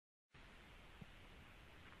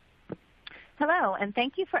Hello, and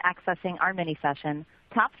thank you for accessing our mini session,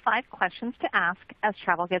 Top 5 Questions to Ask as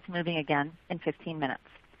Travel Gets Moving Again in 15 minutes.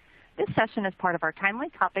 This session is part of our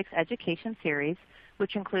Timely Topics education series,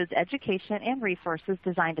 which includes education and resources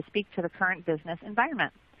designed to speak to the current business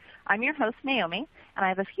environment. I'm your host, Naomi, and I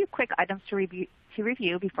have a few quick items to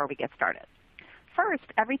review before we get started. First,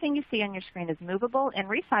 everything you see on your screen is movable and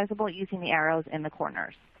resizable using the arrows in the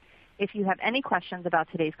corners. If you have any questions about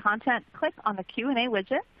today's content, click on the Q&A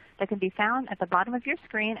widget that can be found at the bottom of your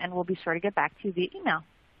screen, and we'll be sure to get back to you via email.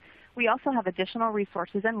 We also have additional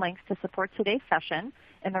resources and links to support today's session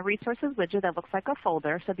in the resources widget that looks like a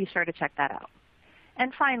folder, so be sure to check that out.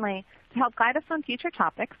 And finally, to help guide us on future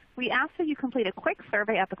topics, we ask that you complete a quick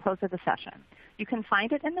survey at the close of the session. You can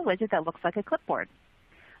find it in the widget that looks like a clipboard.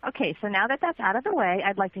 Okay, so now that that's out of the way,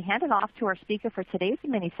 I'd like to hand it off to our speaker for today's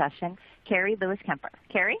mini session, Carrie Lewis-Kemper.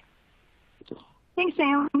 Carrie? Thanks,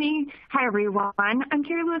 Naomi. Hi, everyone. I'm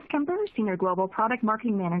Carrie Lewis-Kemper, Senior Global Product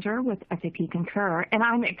Marketing Manager with SAP Concur, and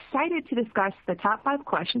I'm excited to discuss the top 5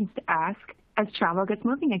 questions to ask as travel gets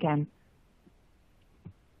moving again.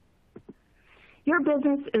 Your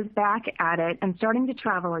business is back at it and starting to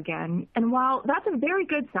travel again, and while that's a very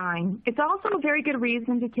good sign, it's also a very good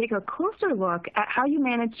reason to take a closer look at how you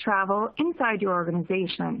manage travel inside your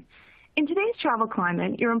organization. In today's travel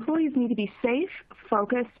climate, your employees need to be safe,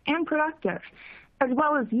 focused, and productive, as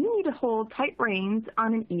well as you need to hold tight reins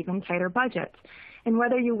on an even tighter budget. And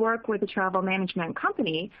whether you work with a travel management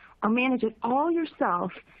company or manage it all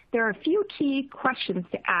yourself, there are a few key questions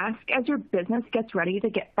to ask as your business gets ready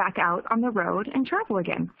to get back out on the road and travel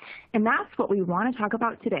again. And that's what we want to talk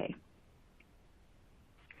about today.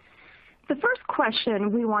 The first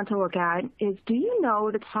question we want to look at is, do you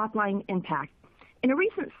know the top-line impact? In a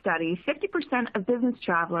recent study, 50% of business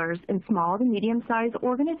travelers in small to medium-sized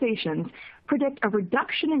organizations predict a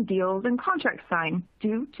reduction in deals and contracts signed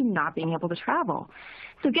due to not being able to travel.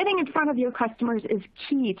 So getting in front of your customers is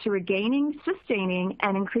key to regaining, sustaining,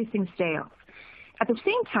 and increasing sales. At the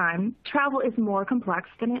same time, travel is more complex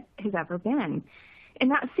than it has ever been. In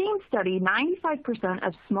that same study, 95%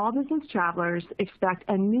 of small business travelers expect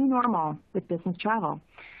a new normal with business travel.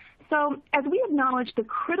 So as we acknowledge the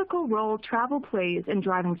critical role travel plays in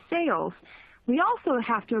driving sales, we also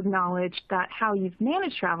have to acknowledge that how you've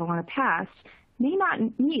managed travel in the past may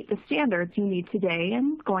not meet the standards you need today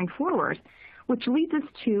and going forward, which leads us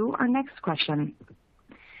to our next question.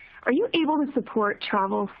 Are you able to support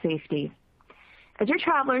travel safety? As your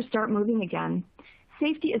travelers start moving again,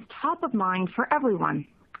 safety is top of mind for everyone.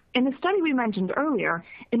 In the study we mentioned earlier,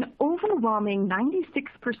 an overwhelming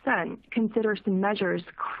 96% consider some measures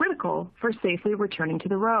critical for safely returning to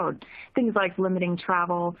the road, things like limiting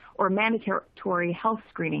travel or mandatory health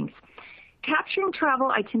screenings. Capturing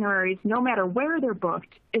travel itineraries, no matter where they're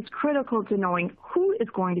booked, is critical to knowing who is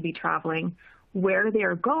going to be traveling, where they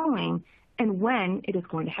are going, and when it is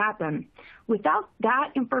going to happen. Without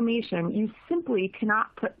that information, you simply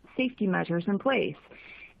cannot put safety measures in place.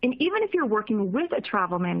 And even if you're working with a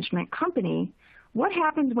travel management company, what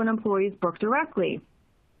happens when employees book directly?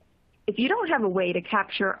 If you don't have a way to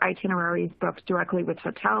capture itineraries booked directly with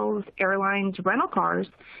hotels, airlines, rental cars,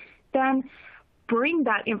 then bring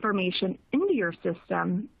that information into your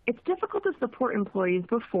system. It's difficult to support employees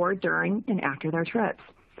before, during, and after their trips.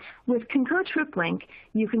 With Concur TripLink,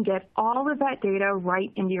 you can get all of that data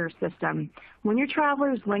right into your system. When your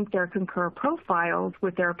travelers link their Concur profiles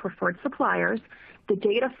with their preferred suppliers, the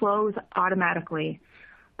data flows automatically.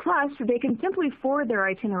 Plus, they can simply forward their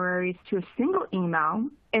itineraries to a single email,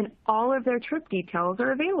 and all of their trip details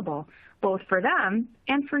are available, both for them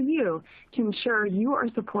and for you, to ensure you are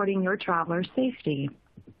supporting your travelers' safety.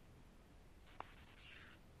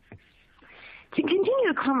 To continue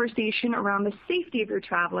the conversation around the safety of your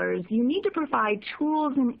travelers, you need to provide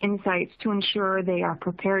tools and insights to ensure they are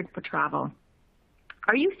prepared for travel.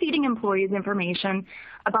 Are you feeding employees information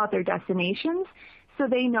about their destinations so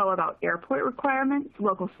they know about airport requirements,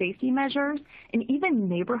 local safety measures, and even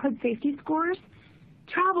neighborhood safety scores?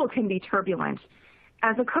 Travel can be turbulent.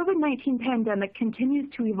 As the COVID-19 pandemic continues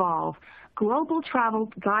to evolve, global travel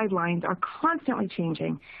guidelines are constantly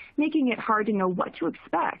changing, making it hard to know what to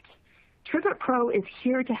expect. TripIt Pro is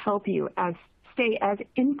here to help you stay as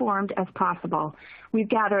informed as possible. We've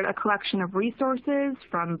gathered a collection of resources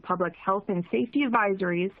from public health and safety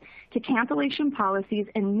advisories to cancellation policies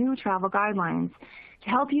and new travel guidelines to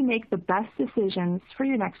help you make the best decisions for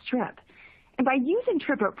your next trip. And by using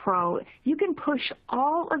TripIt Pro, you can push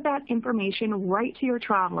all of that information right to your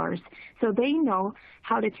travelers so they know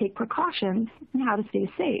how to take precautions and how to stay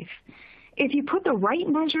safe. If you put the right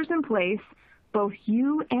measures in place, Both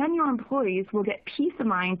you and your employees will get peace of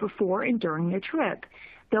mind before and during their trip.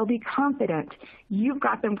 They'll be confident you've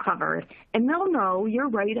got them covered, and they'll know you're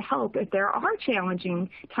ready to help if there are challenging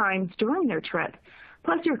times during their trip.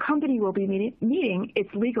 Plus, your company will be meeting its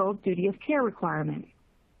legal duty of care requirement.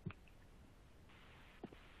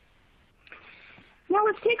 Now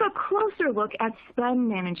let's take a closer look at spend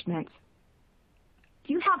management.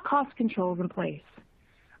 Do you have cost controls in place?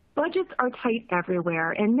 Budgets are tight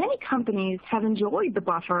everywhere, and many companies have enjoyed the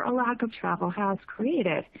buffer a lack of travel has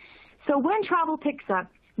created. So when travel picks up,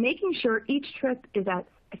 making sure each trip is as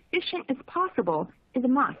efficient as possible is a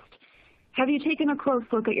must. Have you taken a close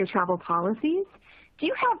look at your travel policies? Do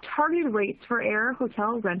you have targeted rates for air,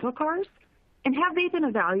 hotel, rental cars? And have they been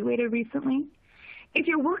evaluated recently? If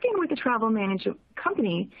you're working with a travel management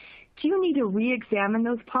company, do you need to re-examine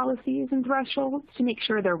those policies and thresholds to make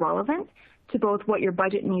sure they're relevant to both what your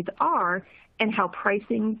budget needs are and how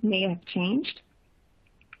pricing may have changed?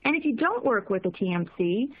 And if you don't work with a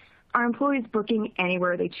TMC, are employees booking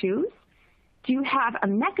anywhere they choose? Do you have a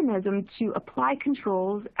mechanism to apply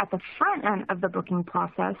controls at the front end of the booking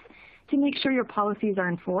process to make sure your policies are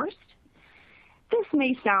enforced? This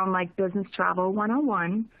may sound like business travel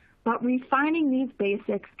 101, but refining these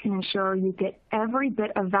basics can ensure you get every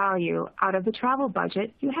bit of value out of the travel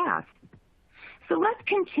budget you have. So let's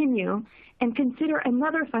continue and consider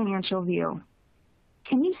another financial view.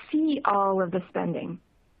 Can you see all of the spending?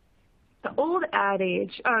 The old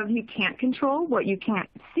adage of you can't control what you can't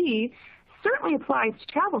see certainly applies to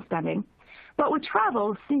travel spending, but with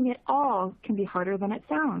travel, seeing it all can be harder than it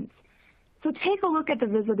sounds. So take a look at the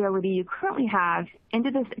visibility you currently have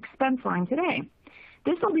into this expense line today.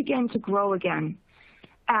 This will begin to grow again.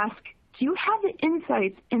 Ask, do you have the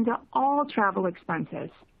insights into all travel expenses?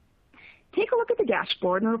 Take a look at the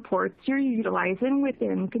dashboard and reports you're utilizing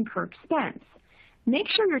within Concur Expense. Make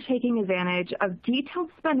sure you're taking advantage of detailed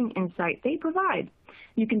spending insight they provide.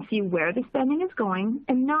 You can see where the spending is going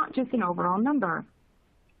and not just an overall number.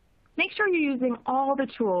 Make sure you're using all the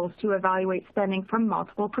tools to evaluate spending from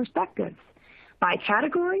multiple perspectives, by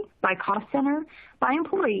category, by cost center, by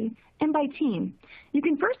employee, and by team. You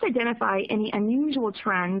can first identify any unusual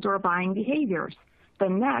trends or buying behaviors.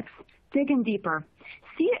 Then next, dig in deeper.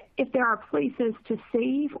 See if there are places to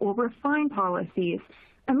save or refine policies.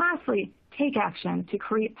 And lastly, take action to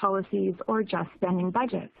create policies or adjust spending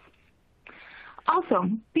budgets. Also,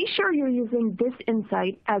 be sure you're using this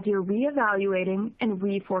insight as you're reevaluating and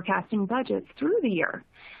reforecasting budgets through the year.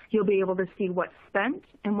 You'll be able to see what's spent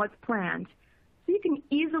and what's planned, so you can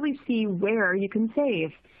easily see where you can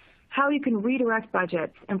save, how you can redirect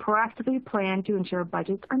budgets, and proactively plan to ensure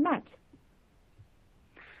budgets are met.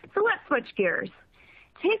 So let's switch gears.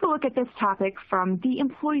 Take a look at this topic from the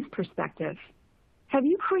employee's perspective. Have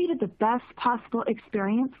you created the best possible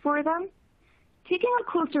experience for them? Taking a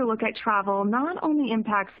closer look at travel not only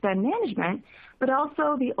impacts spend management, but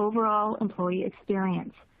also the overall employee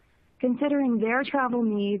experience, considering their travel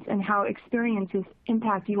needs and how experiences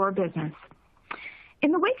impact your business.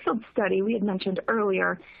 In the Wakefield study we had mentioned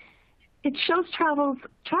earlier, it shows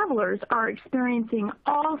travelers are experiencing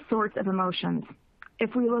all sorts of emotions.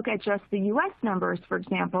 If we look at just the U.S. numbers, for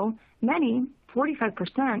example, many,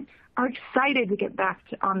 45%, are excited to get back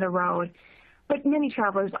on the road. But many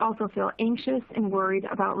travelers also feel anxious and worried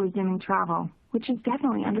about resuming travel, which is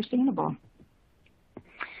definitely understandable.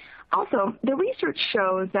 Also, the research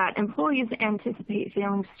shows that employees anticipate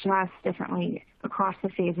feeling stress differently across the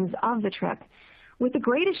phases of the trip, with the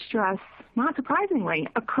greatest stress, not surprisingly,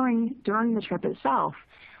 occurring during the trip itself.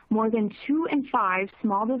 More than 2 in 5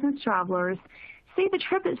 small business travelers say the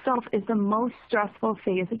trip itself is the most stressful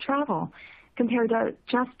phase of travel, compared to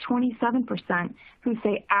just 27% who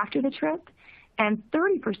say after the trip and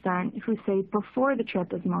 30% who say before the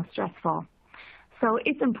trip is most stressful. So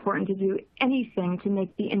it's important to do anything to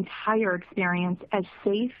make the entire experience as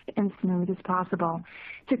safe and smooth as possible,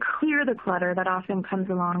 to clear the clutter that often comes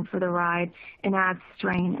along for the ride and adds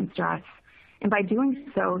strain and stress. And by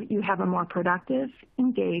doing so, you have a more productive,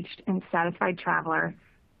 engaged, and satisfied traveler.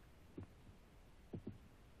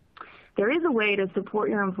 There is a way to support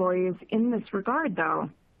your employees in this regard, though,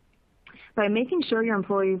 by making sure your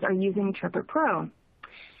employees are using TripIt Pro.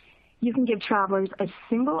 You can give travelers a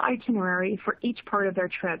single itinerary for each part of their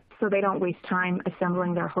trip so they don't waste time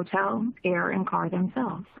assembling their hotel, air, and car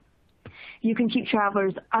themselves. You can keep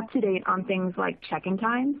travelers up to date on things like check-in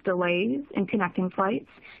times, delays, and connecting flights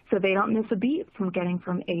so they don't miss a beat from getting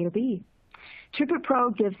from A to B. TripIt Pro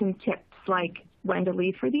gives them tips like when to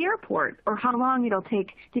leave for the airport, or how long it'll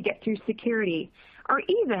take to get through security, or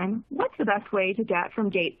even what's the best way to get from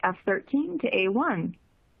gate F13 to A1.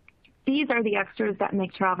 These are the extras that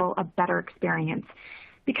make travel a better experience.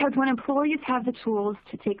 Because when employees have the tools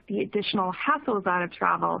to take the additional hassles out of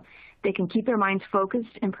travel, they can keep their minds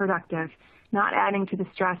focused and productive, not adding to the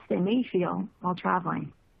stress they may feel while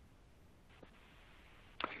traveling.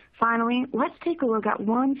 Finally, let's take a look at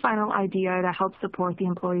one final idea to help support the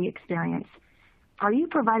employee experience. Are you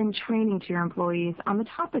providing training to your employees on the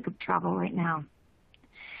topic of travel right now?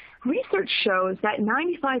 Research shows that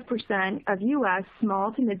 95% of U.S.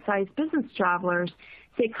 small to mid-sized business travelers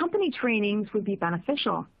say company trainings would be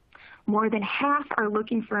beneficial. More than half are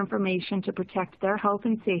looking for information to protect their health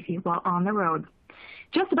and safety while on the road.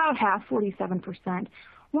 Just about half, 47%,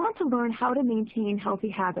 want to learn how to maintain healthy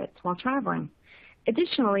habits while traveling.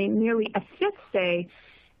 Additionally, nearly a fifth say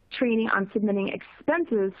training on submitting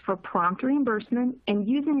expenses for prompt reimbursement and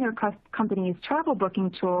using their company's travel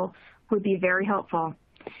booking tool would be very helpful.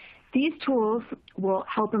 These tools will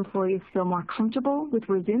help employees feel more comfortable with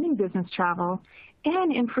resuming business travel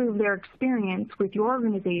and improve their experience with your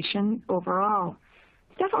organization overall.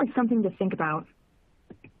 It's definitely something to think about.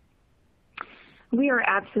 We are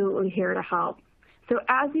absolutely here to help. So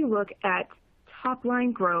as you look at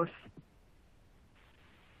top-line growth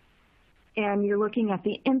and you're looking at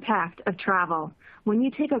the impact of travel, when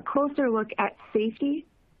you take a closer look at safety,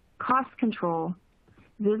 cost control,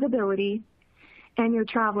 visibility, and your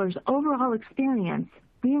traveler's overall experience,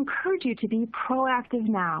 we encourage you to be proactive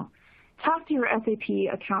now. Talk to your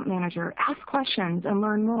SAP account manager, ask questions, and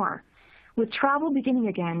learn more. With travel beginning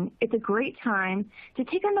again, it's a great time to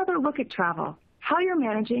take another look at travel, how you're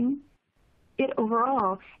managing it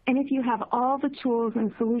overall, and if you have all the tools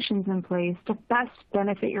and solutions in place to best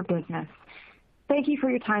benefit your business. Thank you for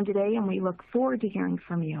your time today, and we look forward to hearing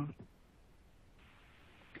from you.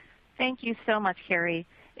 Thank you so much, Carrie.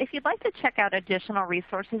 If you'd like to check out additional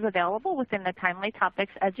resources available within the Timely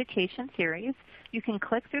Topics Education Series, you can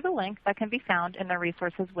click through the link that can be found in the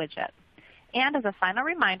Resources widget. And as a final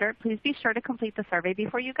reminder, please be sure to complete the survey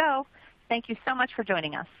before you go. Thank you so much for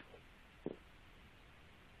joining us.